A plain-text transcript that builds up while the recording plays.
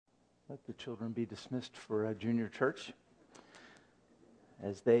Let the children be dismissed for junior church.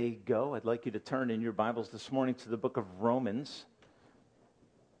 As they go, I'd like you to turn in your Bibles this morning to the book of Romans.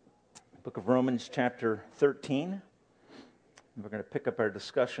 Book of Romans chapter 13. We're going to pick up our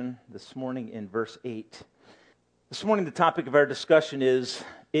discussion this morning in verse 8. This morning the topic of our discussion is,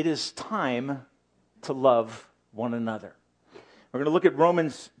 it is time to love one another. We're going to look at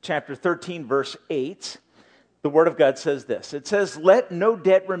Romans chapter 13, verse 8. The Word of God says this. It says, "Let no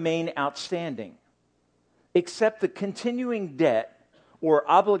debt remain outstanding, except the continuing debt or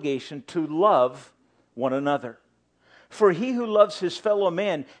obligation to love one another. For he who loves his fellow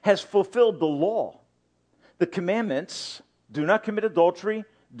man has fulfilled the law. The commandments, do not commit adultery,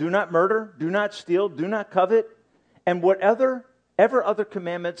 do not murder, do not steal, do not covet, and whatever other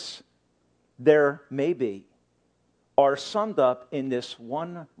commandments there may be, are summed up in this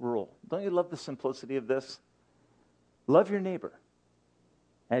one rule." Don't you love the simplicity of this? Love your neighbor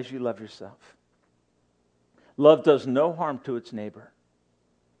as you love yourself. Love does no harm to its neighbor.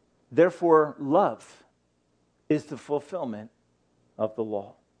 Therefore, love is the fulfillment of the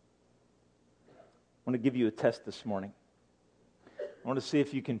law. I want to give you a test this morning. I want to see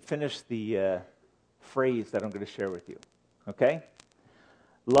if you can finish the phrase that I'm going to share with you. Okay?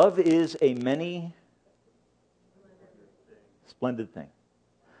 Love is a many splendid thing.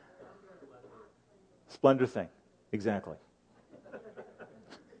 Splendor thing. Exactly.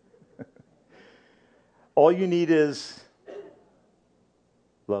 All you need is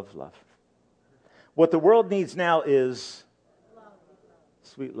love. What the world needs now is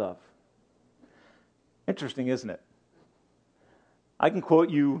sweet love. Interesting, isn't it? I can quote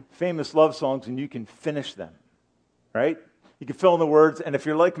you famous love songs and you can finish them, right? You can fill in the words, and if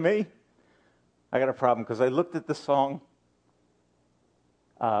you're like me, I got a problem because I looked at the song,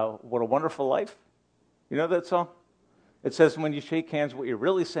 What a Wonderful Life. You know that song? It says when you shake hands, what you're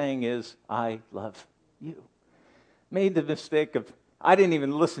really saying is, I love you. Made the mistake of, I didn't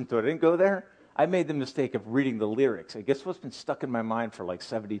even listen to it. I didn't go there. I made the mistake of reading the lyrics. I guess what's been stuck in my mind for like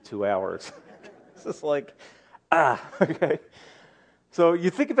 72 hours. It's just like, okay. So you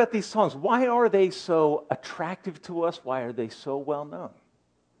think about these songs. Why are they so attractive to us? Why are they so well known?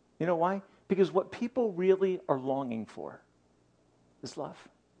 You know why? Because what people really are longing for is love.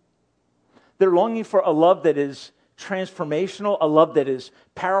 They're longing for a love that is transformational, a love that is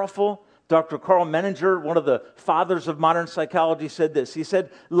powerful. Dr. Carl Menninger, one of the fathers of modern psychology, said this. He said,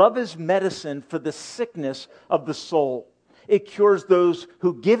 "Love is medicine for the sickness of the soul. It cures those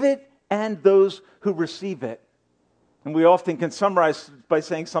who give it and those who receive it." And we often can summarize by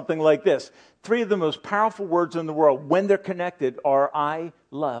saying something like this. 3 of the most powerful words in the world, when they're connected, are I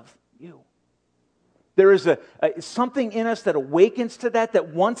love you. There is something in us that awakens to that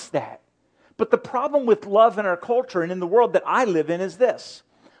wants that. But the problem with love in our culture and in the world that I live in is this.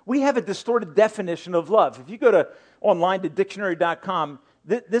 We have a distorted definition of love. If you go online to dictionary.com,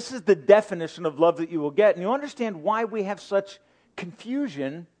 this is the definition of love that you will get. And you understand why we have such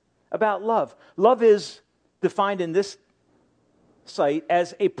confusion about love. Love is defined in this site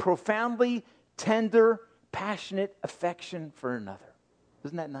as a profoundly tender, passionate affection for another.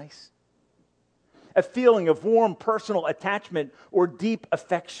 Isn't that nice? A feeling of warm personal attachment or deep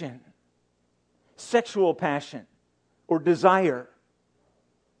affection. Sexual passion or desire.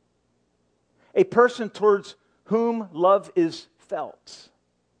 A person towards whom love is felt.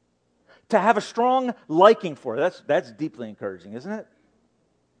 To have a strong liking for. That's deeply encouraging, isn't it?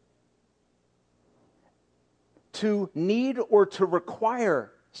 To need or to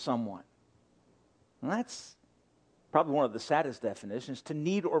require someone. And that's probably one of the saddest definitions, to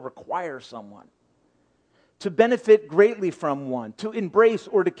need or require someone. To benefit greatly from one, to embrace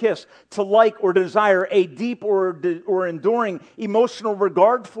or to kiss, to like or desire a deep or enduring emotional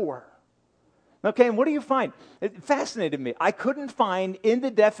regard for. Okay, and what do you find? It fascinated me. I couldn't find in the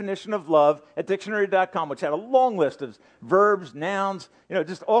definition of love at dictionary.com, which had a long list of verbs, nouns,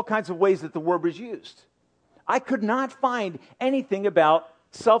 just all kinds of ways that the word was used. I could not find anything about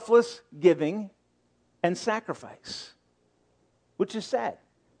selfless giving and sacrifice, which is sad.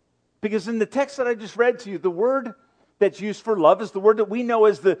 Because in the text that I just read to you, the word that's used for love is the word that we know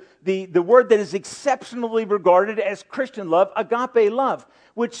as the word that is exceptionally regarded as Christian love, agape love,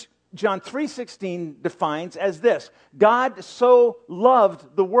 which John 3:16 defines as this. God so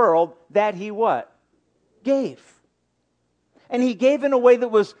loved the world that he what? Gave. And he gave in a way that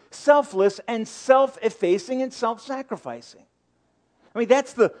was selfless and self-effacing and self-sacrificing. I mean,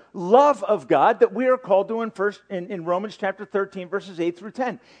 that's the love of God that we are called to in Romans chapter 13, verses 8 through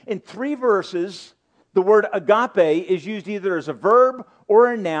 10. In 3 verses, the word agape is used either as a verb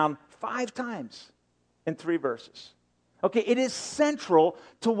or a noun 5 times in 3 verses. Okay, it is central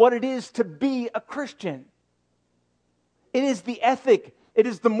to what it is to be a Christian. It is the ethic, it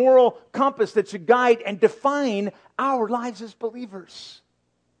is the moral compass that should guide and define our lives as believers.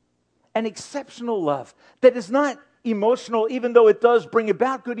 An exceptional love that is not emotional, even though it does bring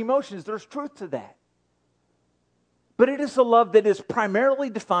about good emotions. There's truth to that. But it is a love that is primarily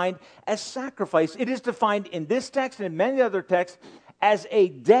defined as sacrifice. It is defined in this text and in many other texts as a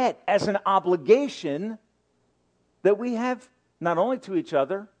debt, as an obligation that we have not only to each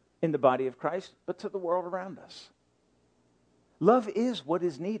other in the body of Christ, but to the world around us. Love is what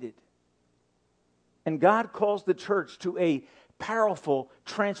is needed. And God calls the church to a powerful,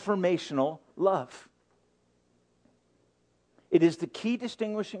 transformational love. It is the key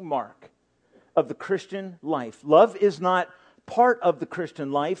distinguishing mark of the Christian life. Love is not part of the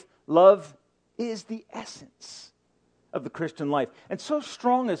Christian life. Love is the essence of the Christian life. And so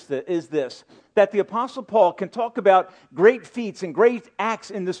strong is this, that the Apostle Paul can talk about great feats and great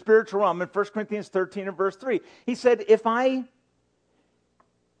acts in the spiritual realm in 1 Corinthians 13 and verse 3. He said, if I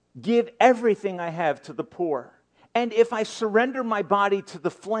give everything I have to the poor, and if I surrender my body to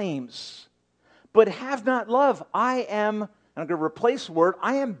the flames, but have not love, I'm going to replace the word,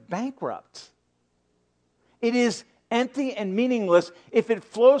 I am bankrupt. It is empty and meaningless if it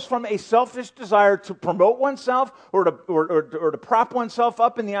flows from a selfish desire to promote oneself or to prop oneself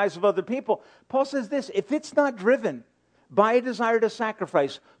up in the eyes of other people. Paul says this, if it's not driven by a desire to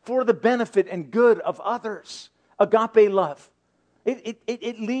sacrifice for the benefit and good of others, agape love,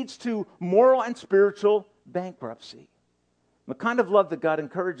 it leads to moral and spiritual bankruptcy. The kind of love that God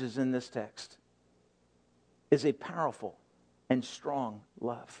encourages in this text is a powerful and strong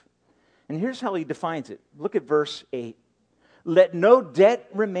love. And here's how he defines it. Look at verse 8. Let no debt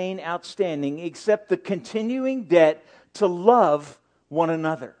remain outstanding except the continuing debt to love one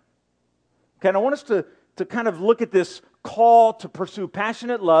another. Okay, and I want us to kind of look at this call to pursue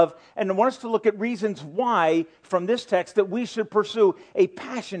passionate love, and I want us to look at reasons why from this text that we should pursue a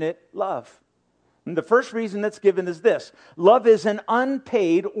passionate love. And the first reason that's given is this. Love is an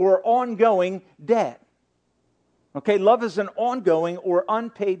unpaid or ongoing debt. Okay, love is an ongoing or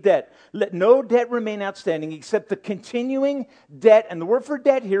unpaid debt. Let no debt remain outstanding except the continuing debt. And the word for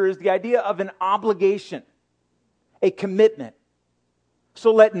debt here is the idea of an obligation, a commitment.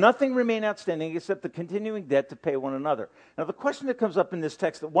 So let nothing remain outstanding except the continuing debt to pay one another. Now the question that comes up in this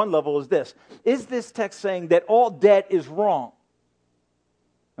text at one level is this. Is this text saying that all debt is wrong?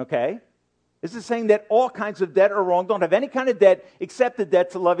 Okay. Is it saying that all kinds of debt are wrong? Don't have any kind of debt except the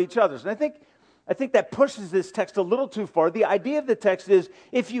debt to love each other. And I think that pushes this text a little too far. The idea of the text is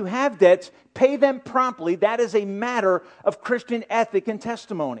if you have debts, pay them promptly. That is a matter of Christian ethic and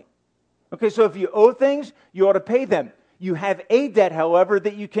testimony. Okay, so if you owe things, you ought to pay them. You have a debt, however,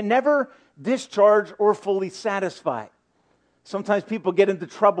 that you can never discharge or fully satisfy. Sometimes people get into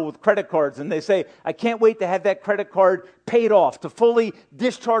trouble with credit cards and they say, I can't wait to have that credit card paid off, to fully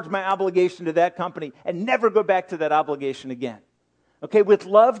discharge my obligation to that company and never go back to that obligation again. Okay, with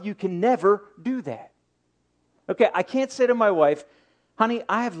love, you can never do that. Okay, I can't say to my wife, honey,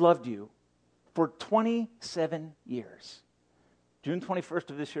 I have loved you for 27 years. June 21st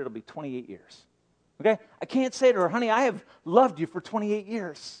of this year, it'll be 28 years. Okay, I can't say to her, honey, I have loved you for 28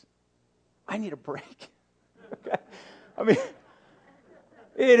 years. I need a break. Okay, I mean,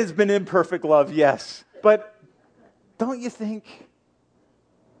 it has been imperfect love, yes. But don't you think,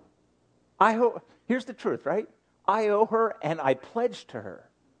 here's the truth, right? I owe her and I pledge to her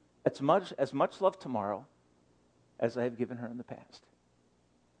as much love tomorrow as I have given her in the past.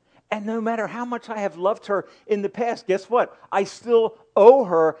 And no matter how much I have loved her in the past, guess what? I still owe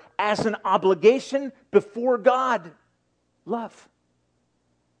her as an obligation before God. Love.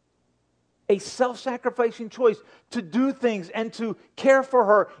 A self-sacrificing choice to do things and to care for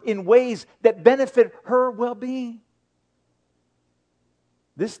her in ways that benefit her well-being.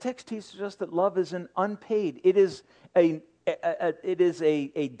 This text teaches us that love is an unpaid. It is a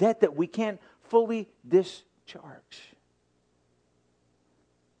debt that we can't fully discharge.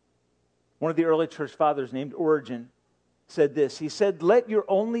 One of the early church fathers named Origen said this. He said, let your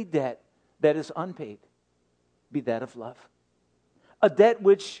only debt that is unpaid be that of love. A debt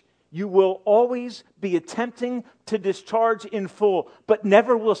which you will always be attempting to discharge in full, but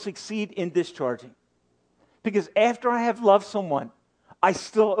never will succeed in discharging. Because after I have loved someone, I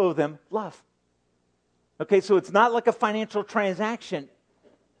still owe them love. Okay, so it's not like a financial transaction.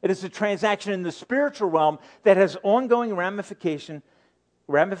 It is a transaction in the spiritual realm that has ongoing ramifications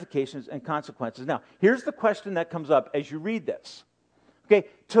and consequences. Now, here's the question that comes up as you read this. Okay,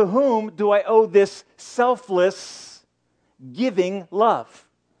 to whom do I owe this selfless giving love?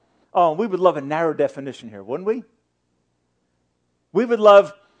 Oh, we would love a narrow definition here, wouldn't we? We would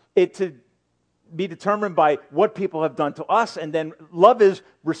love it to be determined by what people have done to us, and then love is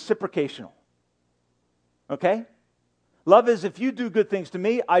reciprocational. Okay? Love is if you do good things to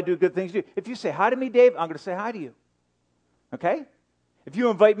me, I do good things to you. If you say hi to me, Dave, I'm going to say hi to you. Okay? If you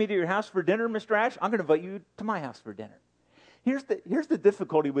invite me to your house for dinner, Mr. Ash, I'm going to invite you to my house for dinner. Here's the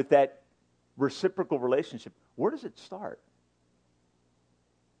difficulty with that reciprocal relationship. Where does it start?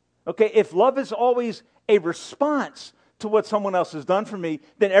 Okay, if love is always a response to what someone else has done for me,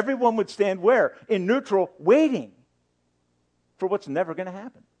 then everyone would stand where? In neutral, waiting for what's never going to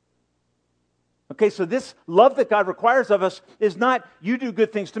happen. Okay, so this love that God requires of us is not you do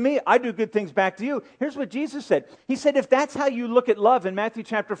good things to me, I do good things back to you. Here's what Jesus said. He said, if that's how you look at love in Matthew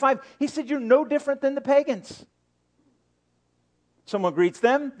chapter 5, he said, you're no different than the pagans. Someone greets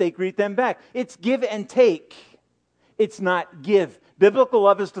them, they greet them back. It's give and take. It's not give. Biblical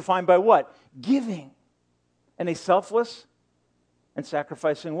love is defined by what? Giving. In a selfless and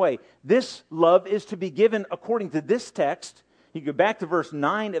sacrificing way. This love is to be given according to this text. You go back to verse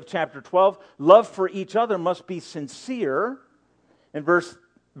 9 of chapter 12. Love for each other must be sincere. In verse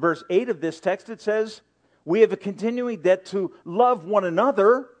 8 of this text it says, we have a continuing debt to love one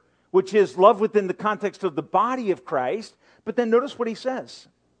another, which is love within the context of the body of Christ. But then notice what he says.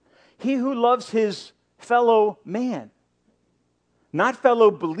 He who loves his fellow man, not fellow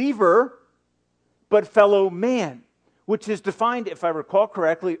believer, but fellow man, which is defined, if I recall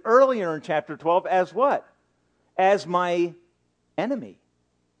correctly, earlier in chapter 12 as what? As my enemy.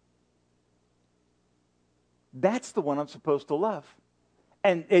 That's the one I'm supposed to love.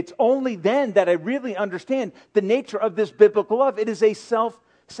 And it's only then that I really understand the nature of this biblical love. It is a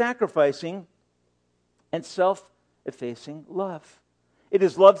self-sacrificing and self-effacing love. It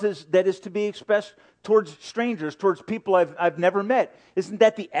is love that is to be expressed towards strangers, towards people I've never met. Isn't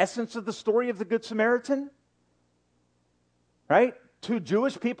that the essence of the story of the Good Samaritan? Right? Two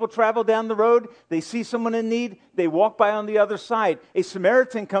Jewish people travel down the road. They see someone in need. They walk by on the other side. A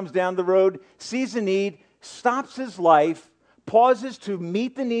Samaritan comes down the road, sees a need, stops his life, pauses to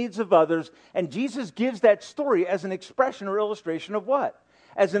meet the needs of others. And Jesus gives that story as an expression or illustration of what?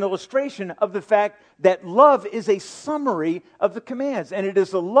 As an illustration of the fact that love is a summary of the commands. And it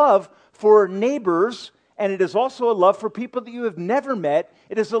is a love for neighbors, and it is also a love for people that you have never met.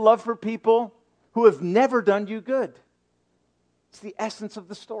 It is a love for people who have never done you good. It's the essence of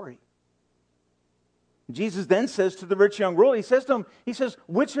the story. Jesus then says to the rich young ruler, he says to him,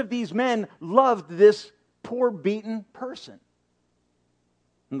 which of these men loved this poor beaten person?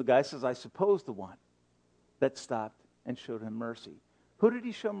 And the guy says, I suppose the one that stopped and showed him mercy. Who did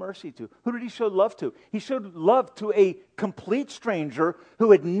he show mercy to? Who did he show love to? He showed love to a complete stranger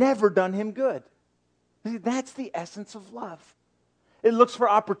who had never done him good. See, that's the essence of love. It looks for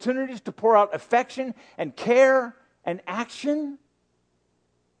opportunities to pour out affection and care and action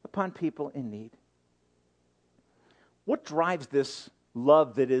upon people in need. What drives this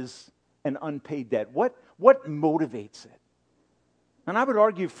love that is an unpaid debt? What motivates it? And I would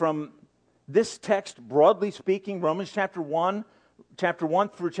argue from this text, broadly speaking, Romans chapter 1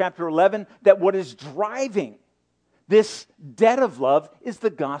 through chapter 11, that what is driving this debt of love is the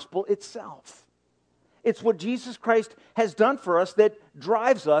gospel itself. It's what Jesus Christ has done for us that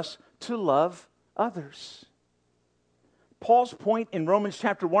drives us to love others. Paul's point in Romans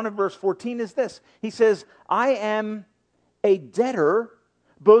chapter 1 and verse 14 is this. He says, I am a debtor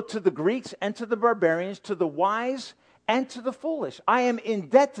both to the Greeks and to the barbarians, to the wise and to the foolish. I am in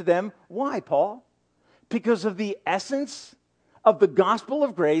debt to them. Why, Paul? Because of the essence of the gospel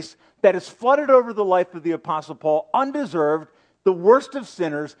of grace that has flooded over the life of the Apostle Paul, undeserved, the worst of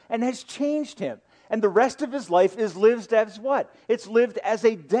sinners, and has changed him. And the rest of his life is lived as what? It's lived as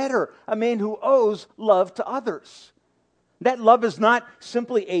a debtor, a man who owes love to others. That love is not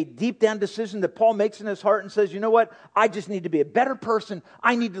simply a deep down decision that Paul makes in his heart and says, you know what, I just need to be a better person.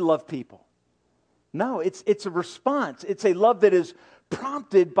 I need to love people. No, it's a response. It's a love that is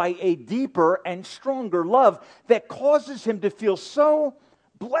prompted by a deeper and stronger love that causes him to feel so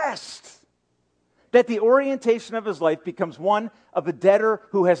blessed that the orientation of his life becomes one of a debtor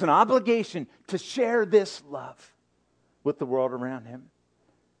who has an obligation to share this love with the world around him.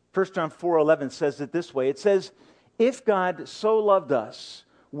 1 John 4:11 says it this way. It says, if God so loved us,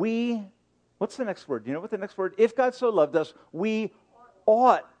 what's the next word? Do you know what the next word? If God so loved us, we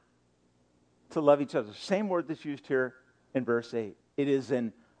ought to love each other. Same word that's used here in verse 8. It is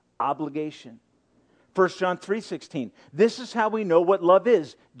an obligation. 1 John 3:16. This is how we know what love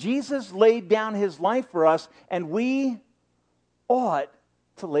is. Jesus laid down his life for us, and we ought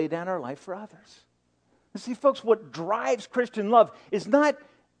to lay down our life for others. You see, folks, what drives Christian love is not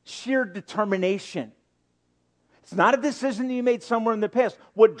sheer determination. It's not a decision that you made somewhere in the past.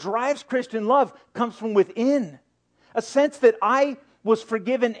 What drives Christian love comes from within. A sense that I was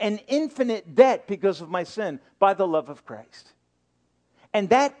forgiven an infinite debt because of my sin by the love of Christ. And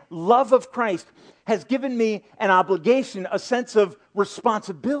that love of Christ has given me an obligation, a sense of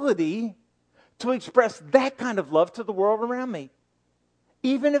responsibility to express that kind of love to the world around me.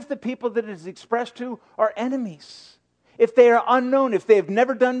 Even if the people that it is expressed to are enemies. If they are unknown, if they have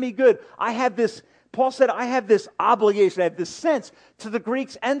never done me good, Paul said, I have this obligation, I have this sense to the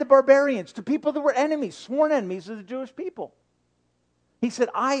Greeks and the barbarians, to people that were enemies, sworn enemies of the Jewish people. He said,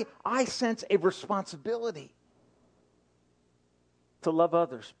 I sense a responsibility to love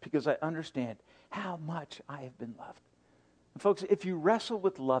others because I understand how much I have been loved. And folks, if you wrestle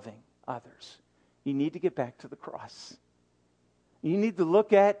with loving others, you need to get back to the cross. You need to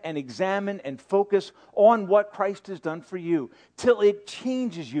look at and examine and focus on what Christ has done for you till it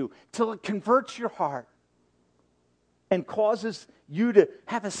changes you, till it converts your heart and causes you to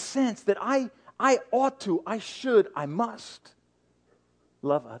have a sense that I ought to, I should, I must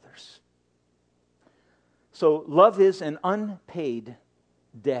love others. So love is an unpaid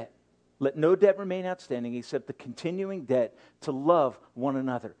debt. Let no debt remain outstanding except the continuing debt to love one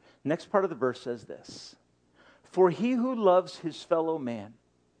another. Next part of the verse says this. For he who loves his fellow man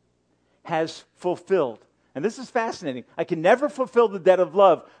has fulfilled. And this is fascinating. I can never fulfill the debt of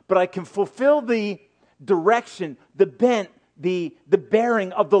love, but I can fulfill the direction, the bent, the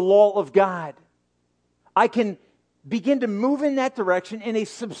bearing of the law of God. I can begin to move in that direction in a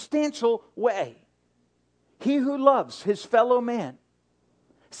substantial way. He who loves his fellow man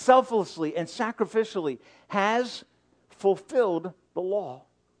selflessly and sacrificially has fulfilled the law.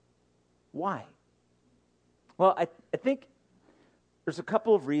 Why? Well, I think there's a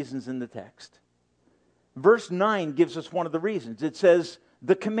couple of reasons in the text. Verse 9 gives us one of the reasons. It says,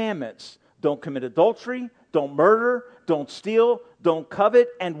 the commandments. Don't commit adultery, don't murder, don't steal, don't covet,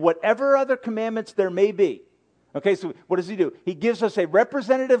 and whatever other commandments there may be. Okay, so what does he do? He gives us a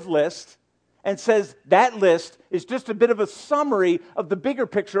representative list and says that list is just a bit of a summary of the bigger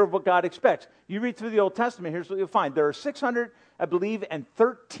picture of what God expects. You read through the Old Testament, here's what you'll find. There are 600, I believe, and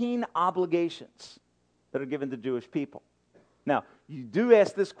 13 obligations that are given to Jewish people. Now, you do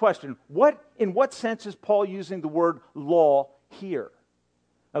ask this question, in what sense is Paul using the word law here?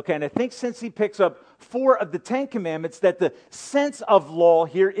 Okay, and I think since he picks up 4 of the 10 commandments, that the sense of law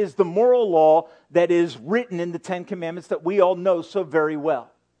here is the moral law that is written in the 10 commandments that we all know so very well.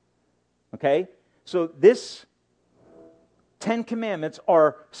 Okay, so this 10 commandments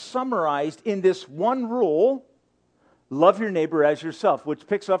are summarized in this one rule, love your neighbor as yourself, which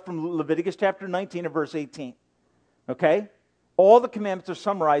picks up from Leviticus chapter 19 and verse 18. Okay? All the commandments are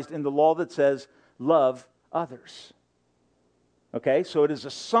summarized in the law that says, love others. Okay? So it is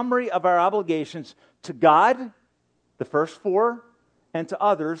a summary of our obligations to God, the first 4, and to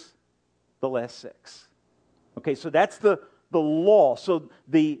others, the last 6. Okay, so that's the law. So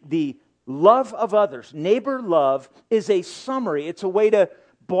the love of others, neighbor love, is a summary. It's a way to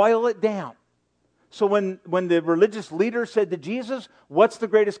boil it down. So when the religious leader said to Jesus, what's the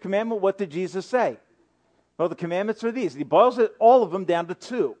greatest commandment? What did Jesus say? Well, the commandments are these. He boils all of them down to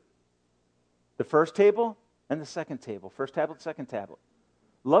 2. The first table and the second table. First tablet, second tablet.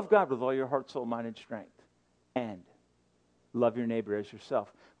 Love God with all your heart, soul, mind, and strength. And love your neighbor as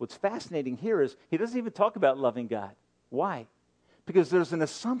yourself. What's fascinating here is he doesn't even talk about loving God. Why? Because there's an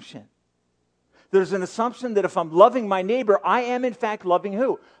assumption. There's an assumption that if I'm loving my neighbor, I am in fact loving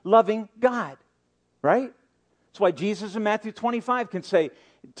who? Loving God. Right? That's why Jesus in Matthew 25 can say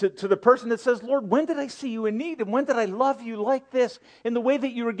to the person that says, Lord, when did I see you in need? And when did I love you like this? In the way that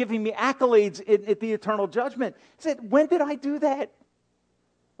you were giving me accolades at the eternal judgment. He said, when did I do that?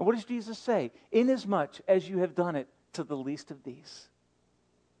 And what does Jesus say? Inasmuch as you have done it to the least of these,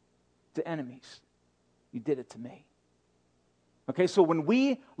 to enemies, you did it to me. Okay, so when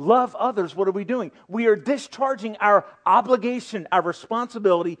we love others, what are we doing? We are discharging our obligation, our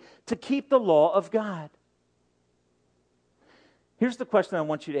responsibility to keep the law of God. Here's the question I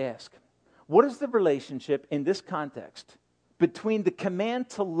want you to ask. What is the relationship in this context between the command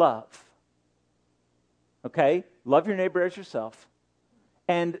to love, okay, love your neighbor as yourself,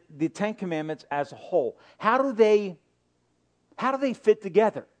 and the 10 commandments as a whole? How do they fit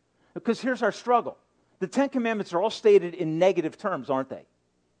together? Because here's our struggle. The 10 commandments are all stated in negative terms, aren't they?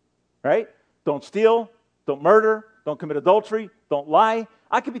 Right? Don't steal, don't murder, don't commit adultery, don't lie.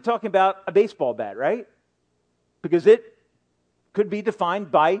 I could be talking about a baseball bat, right? Because it could be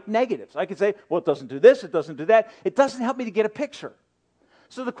defined by negatives. I could say, well, it doesn't do this, it doesn't do that. It doesn't help me to get a picture.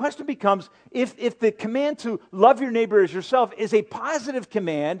 So the question becomes, if the command to love your neighbor as yourself is a positive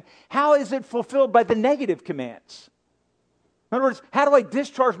command, how is it fulfilled by the negative commands? In other words, how do I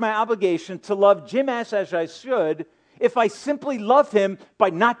discharge my obligation to love Jim as I should if I simply love him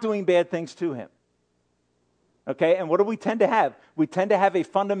by not doing bad things to him? Okay, and what do we tend to have? We tend to have a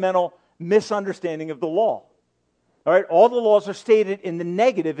fundamental misunderstanding of the law. All right, all the laws are stated in the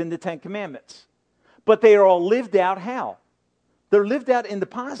negative in the Ten Commandments. But they are all lived out how? They're lived out in the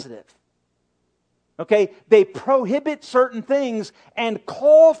positive. Okay, they prohibit certain things and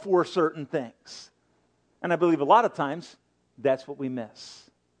call for certain things. And I believe a lot of times that's what we miss.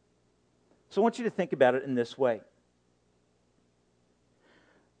 So I want you to think about it in this way.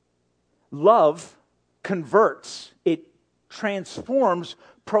 Love converts, it transforms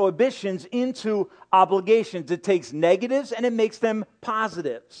prohibitions into obligations. It takes negatives and it makes them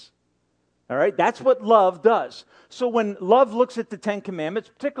positives. All right, that's what love does. So when love looks at the Ten Commandments,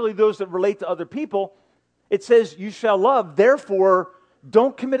 particularly those that relate to other people, it says, you shall love, therefore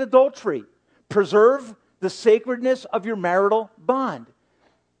don't commit adultery. Preserve the sacredness of your marital bond.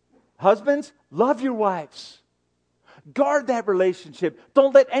 Husbands, love your wives. Guard that relationship.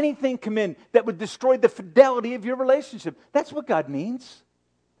 Don't let anything come in that would destroy the fidelity of your relationship. That's what God means.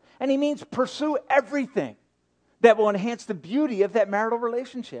 And he means pursue everything that will enhance the beauty of that marital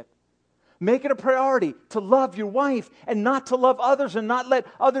relationship. Make it a priority to love your wife and not to love others and not let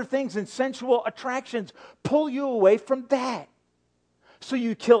other things and sensual attractions pull you away from that. So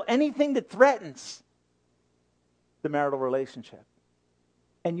you kill anything that threatens the marital relationship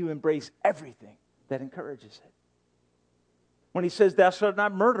and you embrace everything that encourages it. When he says, thou shalt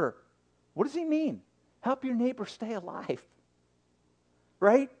not murder, what does he mean? Help your neighbor stay alive.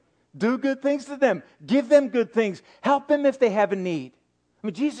 Right? Do good things to them. Give them good things. Help them if they have a need. I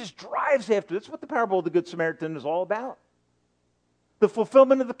mean, Jesus drives after. That's what the parable of the Good Samaritan is all about. The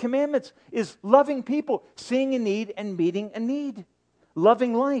fulfillment of the commandments is loving people, seeing a need and meeting a need.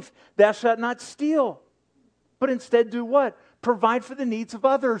 Loving life. Thou shalt not steal. But instead do what? Provide for the needs of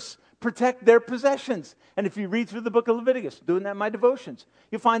others. Protect their possessions. And if you read through the book of Leviticus, doing that in my devotions,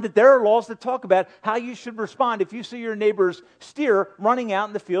 you'll find that there are laws that talk about how you should respond if you see your neighbor's steer running out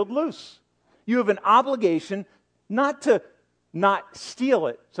in the field loose. You have an obligation not to not steal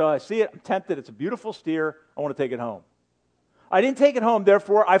it. So I see it, I'm tempted, it's a beautiful steer, I want to take it home. I didn't take it home,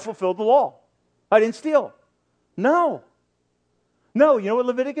 therefore I fulfilled the law. I didn't steal. No, you know what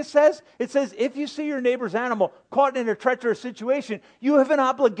Leviticus says? It says, if you see your neighbor's animal caught in a treacherous situation, you have an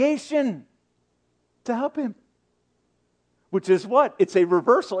obligation to help him. Which is what? It's a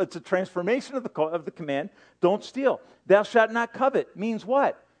reversal. It's a transformation of the command, don't steal. Thou shalt not covet means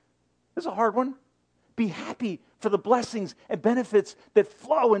what? This is a hard one. Be happy for the blessings and benefits that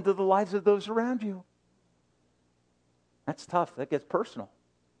flow into the lives of those around you. That's tough. That gets personal.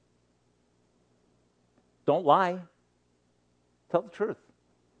 Don't lie. Tell the truth.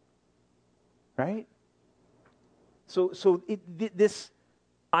 Right? So this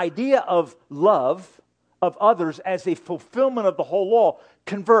idea of love of others as a fulfillment of the whole law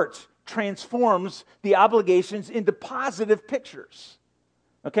converts, transforms the obligations into positive pictures.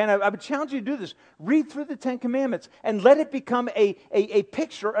 Okay, and I would challenge you to do this. Read through the Ten Commandments and let it become a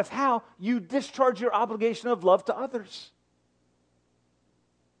picture of how you discharge your obligation of love to others.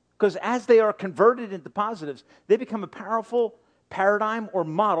 Because as they are converted into positives, they become a powerful paradigm or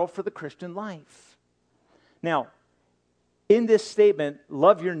model for the Christian life. Now, in this statement,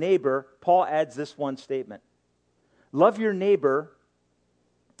 love your neighbor, Paul adds this one statement. Love your neighbor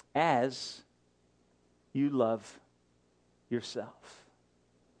as you love yourself.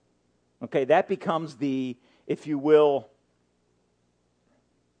 Okay, that becomes the, if you will,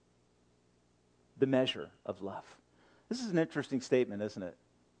 the measure of love. This is an interesting statement, isn't it?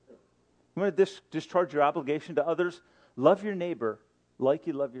 You want to discharge your obligation to others? Love your neighbor like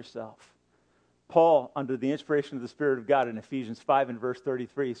you love yourself. Paul, under the inspiration of the Spirit of God in Ephesians 5 and verse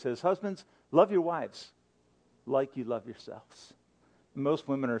 33, says, husbands, love your wives like you love yourselves. Most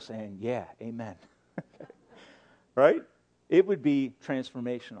women are saying, yeah, amen. Right? It would be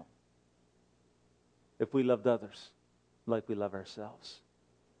transformational if we loved others like we love ourselves.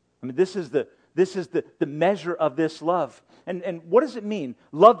 I mean, this is the measure of this love. And what does it mean?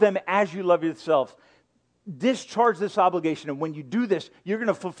 Love them as you love yourself. Discharge this obligation. And when you do this, you're going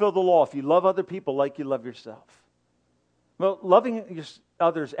to fulfill the law if you love other people like you love yourself. Well, loving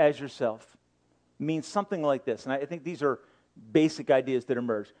others as yourself means something like this. And I think these are basic ideas that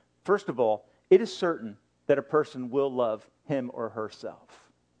emerge. First of all, it is certain that a person will love him or herself.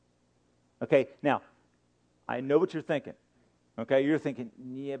 Okay, now, I know what you're thinking. Okay, you're thinking,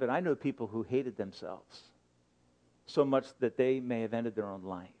 yeah, but I know people who hated themselves. so much that they may have ended their own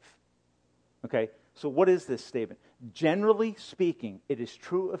life. Okay, so what is this statement? Generally speaking, it is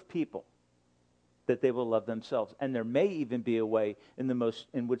true of people that they will love themselves. And there may even be a way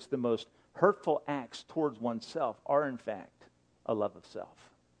in which the most hurtful acts towards oneself are, in fact, a love of self.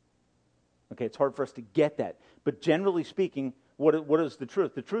 Okay, it's hard for us to get that. But generally speaking, what is the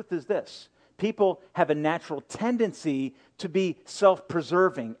truth? The truth is this. People have a natural tendency to be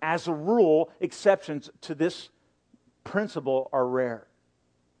self-preserving. As a rule, exceptions to this principle are rare.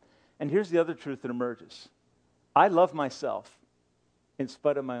 And here's the other truth that emerges. I love myself in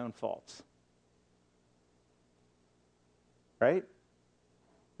spite of my own faults. Right?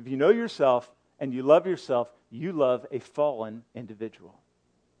 If you know yourself and you love yourself, you love a fallen individual.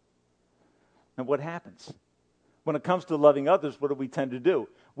 And what happens? When it comes to loving others, what do we tend to do?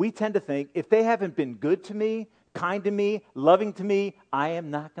 We tend to think, if they haven't been good to me, kind to me, loving to me, I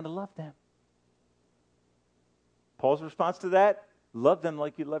am not going to love them. Paul's response to that, love them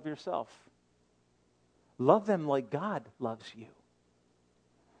like you love yourself. Love them like God loves you.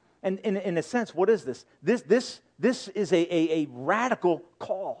 And in a sense, what is this? This is a radical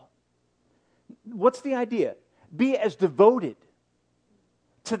call. What's the idea? Be as devoted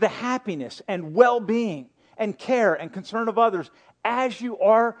to the happiness and well-being and care and concern of others as you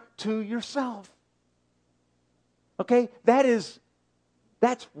are to yourself. Okay? That's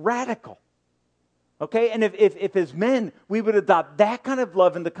radical. Okay? And if as men we would adopt that kind of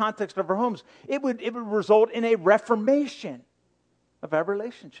love in the context of our homes, it would result in a reformation of our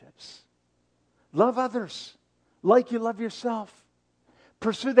relationships. Love others like you love yourself.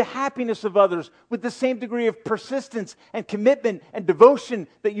 Pursue the happiness of others with the same degree of persistence and commitment and devotion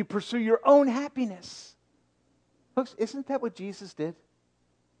that you pursue your own happiness. Folks, isn't that what Jesus did?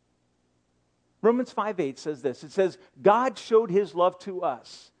 Romans 5:8 says this. It says, God showed his love to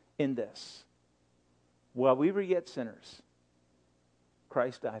us in this. While we were yet sinners,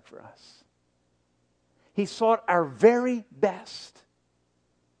 Christ died for us. He sought our very best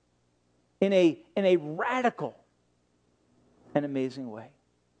in a radical and amazing way.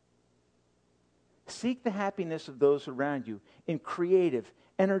 Seek the happiness of those around you in creative,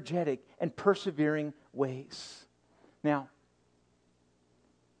 energetic, and persevering ways. Now,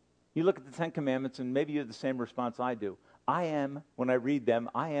 you look at the Ten Commandments, and maybe you have the same response I do. When I read them,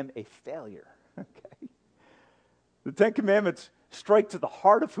 I am a failure. Okay? The Ten Commandments strike to the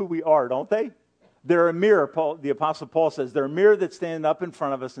heart of who we are, don't they? They're a mirror, the Apostle Paul says. They're a mirror that's standing up in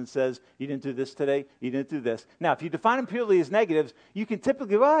front of us and says, you didn't do this today, you didn't do this. Now, if you define them purely as negatives, you can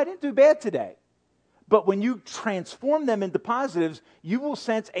typically go, I didn't do bad today. But when you transform them into positives, you will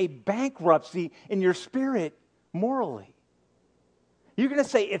sense a bankruptcy in your spirit morally. You're going to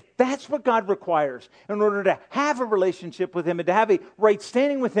say, if that's what God requires in order to have a relationship with him and to have a right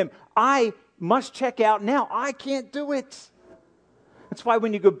standing with him, I must check out now. I can't do it. That's why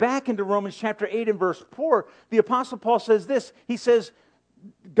when you go back into Romans chapter 8 and verse 4, the Apostle Paul says this. He says,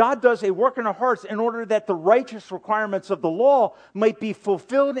 God does a work in our hearts in order that the righteous requirements of the law might be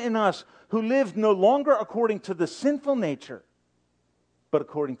fulfilled in us who live no longer according to the sinful nature, but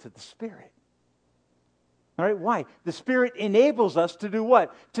according to the Spirit. All right, why? The Spirit enables us to do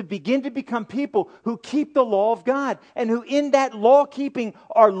what? To begin to become people who keep the law of God and who in that law keeping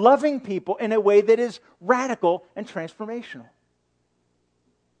are loving people in a way that is radical and transformational.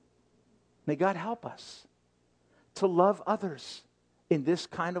 May God help us to love others in this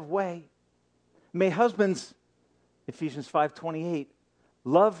kind of way. May husbands, Ephesians 5:28,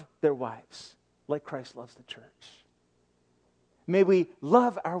 love their wives like Christ loves the church. May we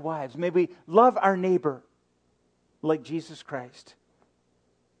love our wives. May we love our neighbor like Jesus Christ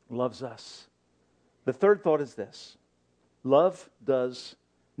loves us. The third thought is this. Love does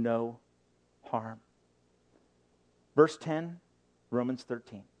no harm. Verse 10, Romans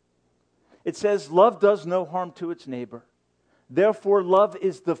 13. It says, love does no harm to its neighbor. Therefore, love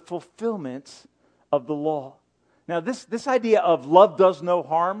is the fulfillment of the law. Now, this idea of love does no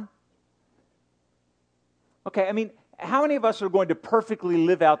harm, okay, I mean, how many of us are going to perfectly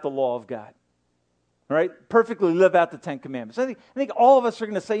live out the law of God? Right? Perfectly live out the Ten Commandments. I think all of us are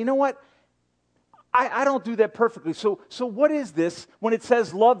going to say, you know what? I don't do that perfectly. So what is this when it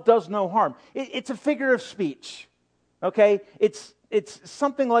says love does no harm? It's a figure of speech. Okay? It's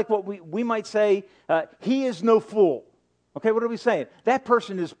something like what we might say, he is no fool. Okay, what are we saying? That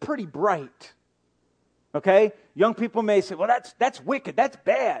person is pretty bright. Okay? Young people may say, well, that's wicked, that's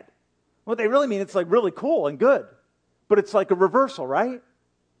bad. What they really mean, it's like really cool and good. But it's like a reversal, right?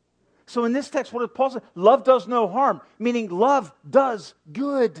 So in this text, what does Paul say? Love does no harm, meaning love does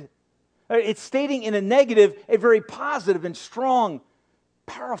good. It's stating in a negative, a very positive and strong,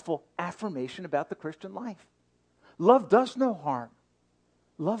 powerful affirmation about the Christian life. Love does no harm.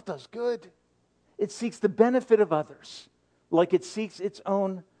 Love does good. It seeks the benefit of others like it seeks its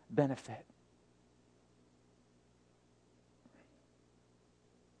own benefit.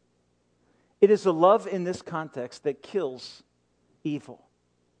 It is a love in this context that kills evil.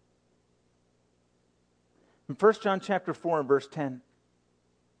 In 1 John chapter 4 and verse 10,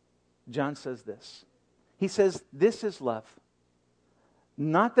 John says this. He says, "This is love,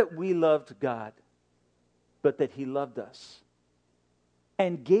 not that we loved God, but that He loved us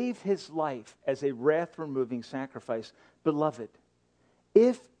and gave His life as a wrath-removing sacrifice. Beloved,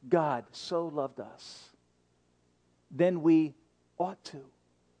 if God so loved us, then we ought to.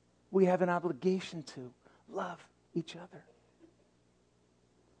 We have an obligation to love each other.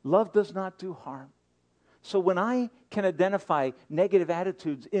 Love does not do harm. So when I can identify negative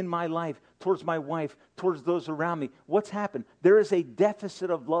attitudes in my life towards my wife, towards those around me, what's happened? There is a deficit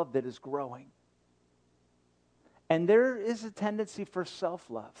of love that is growing. And there is a tendency for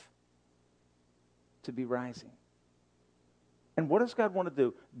self-love to be rising. And what does God want to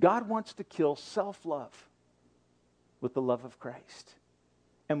do? God wants to kill self-love with the love of Christ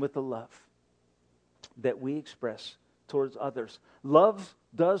and with the love that we express towards others. Love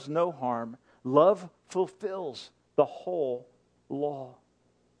does no harm. Love fulfills the whole law.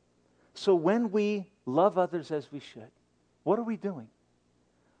 So when we love others as we should, what are we doing?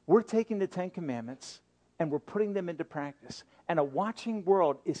 We're taking the 10 Commandments and we're putting them into practice. And a watching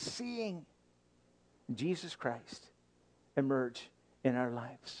world is seeing Jesus Christ emerge in our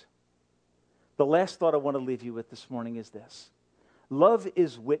lives. The last thought I want to leave you with this morning is this. Love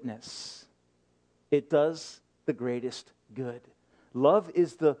is witness. It does the greatest good. Love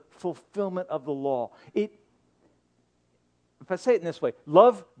is the fulfillment of the law. If I say it in this way,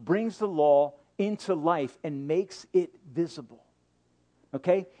 love brings the law into life and makes it visible.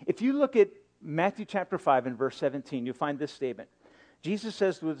 Okay? If you look at Matthew chapter 5 and verse 17, you'll find this statement. Jesus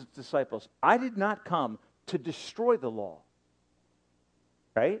says to his disciples, I did not come to destroy the law,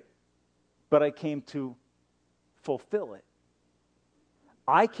 right? But I came to fulfill it.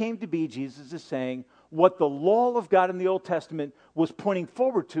 I came to be, Jesus is saying, what the law of God in the Old Testament was pointing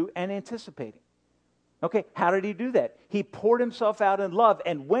forward to and anticipating. Okay, how did he do that? He poured himself out in love,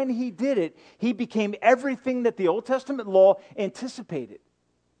 and when he did it, he became everything that the Old Testament law anticipated.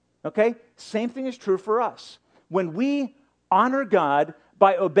 Okay, same thing is true for us. When we honor God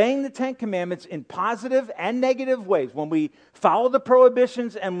by obeying the 10 Commandments in positive and negative ways, when we follow the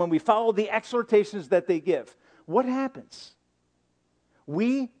prohibitions and when we follow the exhortations that they give, what happens?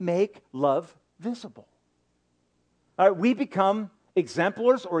 We make love visible. All right, we become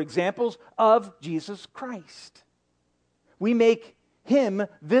exemplars or examples of Jesus Christ. We make Him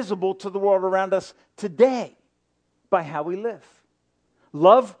visible to the world around us today by how we live.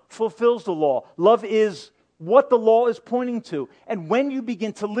 Love fulfills the law. Love is what the law is pointing to. And when you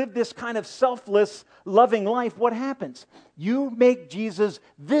begin to live this kind of selfless, loving life, what happens? You make Jesus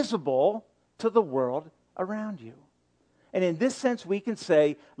visible to the world around you. And in this sense, we can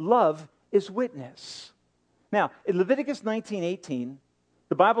say love is witness. Now, in Leviticus 19:18,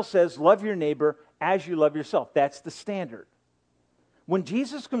 the Bible says, love your neighbor as you love yourself. That's the standard. When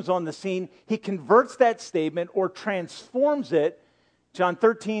Jesus comes on the scene, He converts that statement or transforms it. John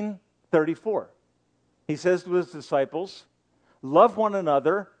 13:34. He says to His disciples, love one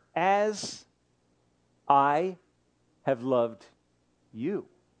another as I have loved you.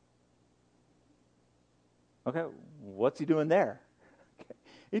 Okay, what's He doing there? Okay.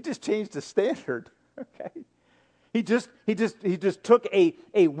 He just changed the standard. Okay. He just took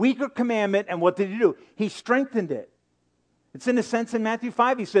a weaker commandment, and what did He do? He strengthened it. It's in a sense in Matthew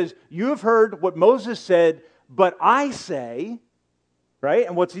 5, He says, you have heard what Moses said, but I say, right?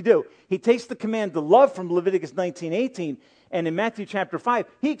 And what's He do? He takes the command to love from Leviticus 19:18, and in Matthew chapter 5,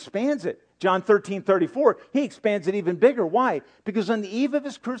 He expands it. John 13:34, He expands it even bigger. Why? Because on the eve of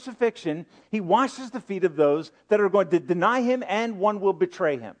His crucifixion, He washes the feet of those that are going to deny Him, and one will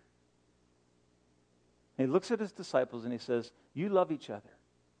betray Him. And He looks at His disciples and He says, you love each other.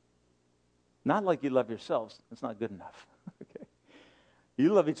 Not like you love yourselves. That's not good enough. Okay?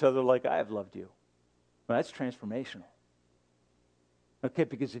 You love each other like I have loved you. Well, that's transformational. Okay,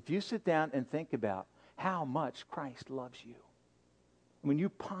 because if you sit down and think about how much Christ loves you, when you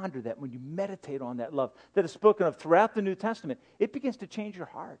ponder that, when you meditate on that love that is spoken of throughout the New Testament, it begins to change your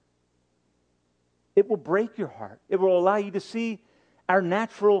heart. It will break your heart. It will allow you to see our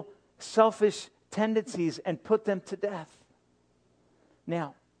natural selfish tendencies and put them to death.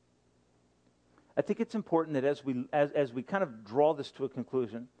 Now, I think it's important that as we kind of draw this to a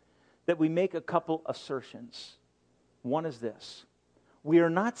conclusion, that we make a couple assertions. One is this: we are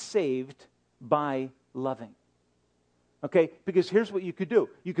not saved by loving. Okay, because here's what you could do.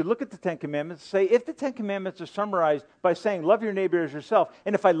 You could look at the Ten Commandments and say, if the Ten Commandments are summarized by saying, love your neighbor as yourself,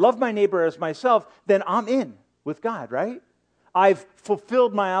 and if I love my neighbor as myself, then I'm in with God, right? I've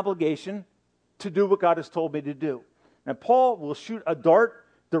fulfilled my obligation to do what God has told me to do. Now, Paul will shoot a dart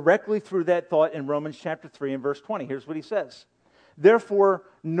directly through that thought in Romans chapter 3 and verse 20. Here's what he says. Therefore,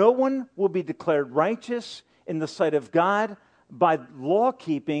 no one will be declared righteous in the sight of God by law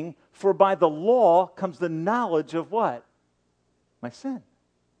keeping, for by the law comes the knowledge of what? My sin.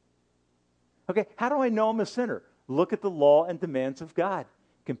 Okay, how do I know I'm a sinner? Look at the law and demands of God.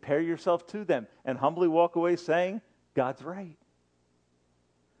 Compare yourself to them and humbly walk away saying, God's right.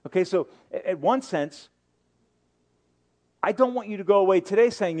 Okay, so in one sense, I don't want you to go away today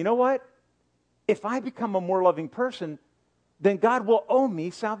saying, you know what? If I become a more loving person, then God will owe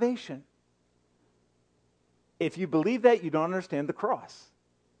me salvation. If you believe that, you don't understand the cross.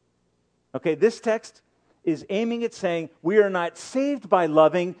 Okay, this text is aiming at saying we are not saved by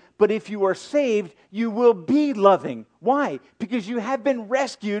loving, but if you are saved, you will be loving. Why? Because you have been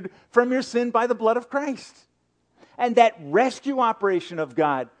rescued from your sin by the blood of Christ. And that rescue operation of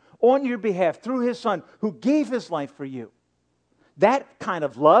God on your behalf through His Son who gave His life for you, that kind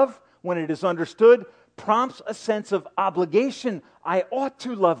of love, when it is understood, prompts a sense of obligation. I ought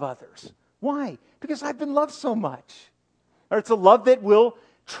to love others. Why? Because I've been loved so much. Or it's a love that will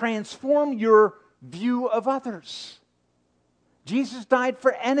transform your view of others. Jesus died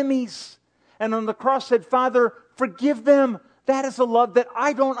for enemies, and on the cross said, Father, forgive them. That is a love that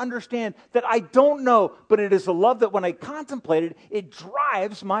I don't understand, that I don't know, but it is a love that when I contemplate it, it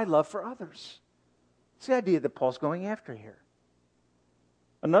drives my love for others. It's the idea that Paul's going after here.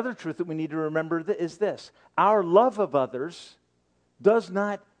 Another truth that we need to remember is this. Our love of others does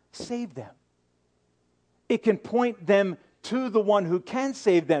not save them. It can point them to the one who can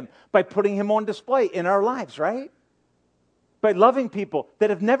save them by putting Him on display in our lives, right? By loving people that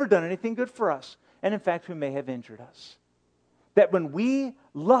have never done anything good for us, and in fact who may have injured us. That when we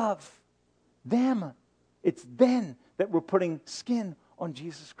love them, it's then that we're putting skin on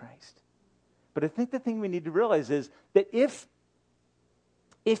Jesus Christ. But I think the thing we need to realize is that if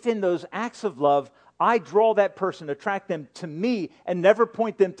in those acts of love, I draw that person, attract them to me, and never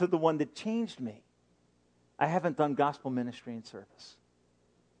point them to the one that changed me, I haven't done gospel ministry and service.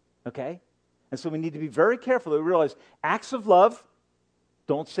 Okay? And so we need to be very careful to realize acts of love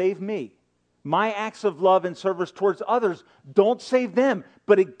don't save me. My acts of love and service towards others don't save them,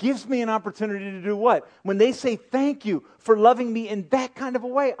 but it gives me an opportunity to do what? When they say thank you for loving me in that kind of a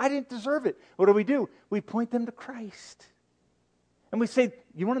way, I didn't deserve it. What do? We point them to Christ. And we say,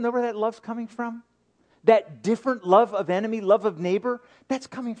 you want to know where that love's coming from? That different love of enemy, love of neighbor, that's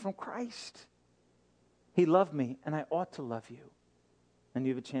coming from Christ. He loved me, and I ought to love you. And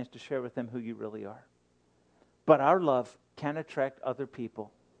you have a chance to share with them who you really are. But our love can attract other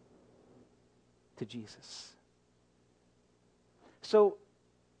people to Jesus. So,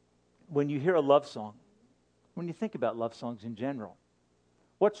 when you hear a love song, when you think about love songs in general,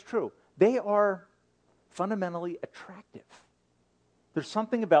 what's true? They are fundamentally attractive. There's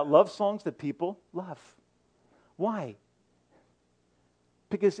something about love songs that people love. Why?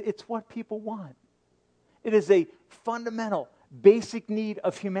 Because it's what people want. It is a fundamental, basic need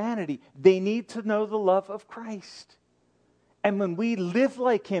of humanity. They need to know the love of Christ. And when we live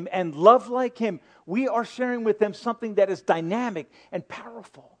like Him and love like Him, we are sharing with them something that is dynamic and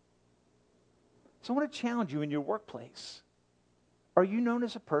powerful. So I want to challenge you in your workplace. Are you known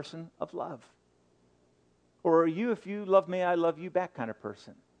as a person of love? Or are you, if you love me, I love you back kind of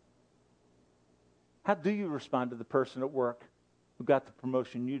person? How do you respond to the person at work who got the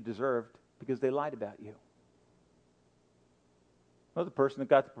promotion you deserved because they lied about you? Well, the person that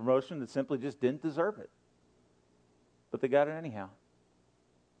got the promotion that simply just didn't deserve it. But they got it anyhow.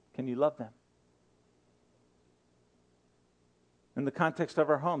 Can you love them? In the context of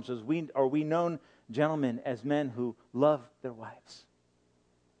our homes, are we known, gentlemen, as men who love their wives?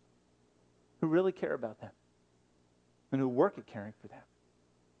 Who really care about them? And who work at caring for them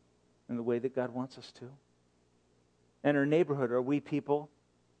in the way that God wants us to? In our neighborhood, are we people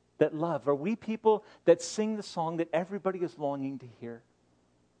that love? Are we people that sing the song that everybody is longing to hear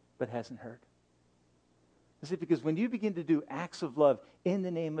but hasn't heard? You see, because when you begin to do acts of love in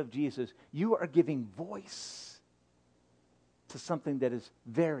the name of Jesus, you are giving voice to something that is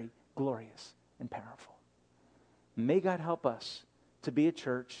very glorious and powerful. May God help us to be a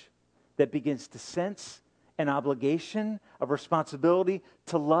church that begins to sense an obligation, a responsibility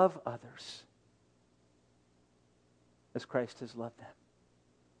to love others as Christ has loved them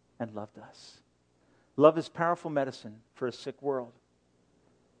and loved us. Love is powerful medicine for a sick world.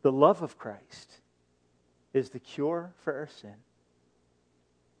 The love of Christ is the cure for our sin.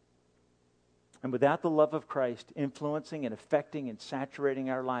 And without the love of Christ influencing and affecting and saturating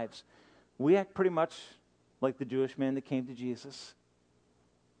our lives, we act pretty much like the Jewish man that came to Jesus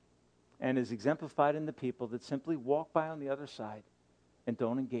and is exemplified in the people that simply walk by on the other side and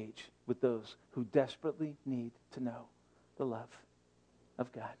don't engage with those who desperately need to know the love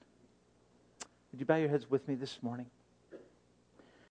of God. Would you bow your heads with me this morning?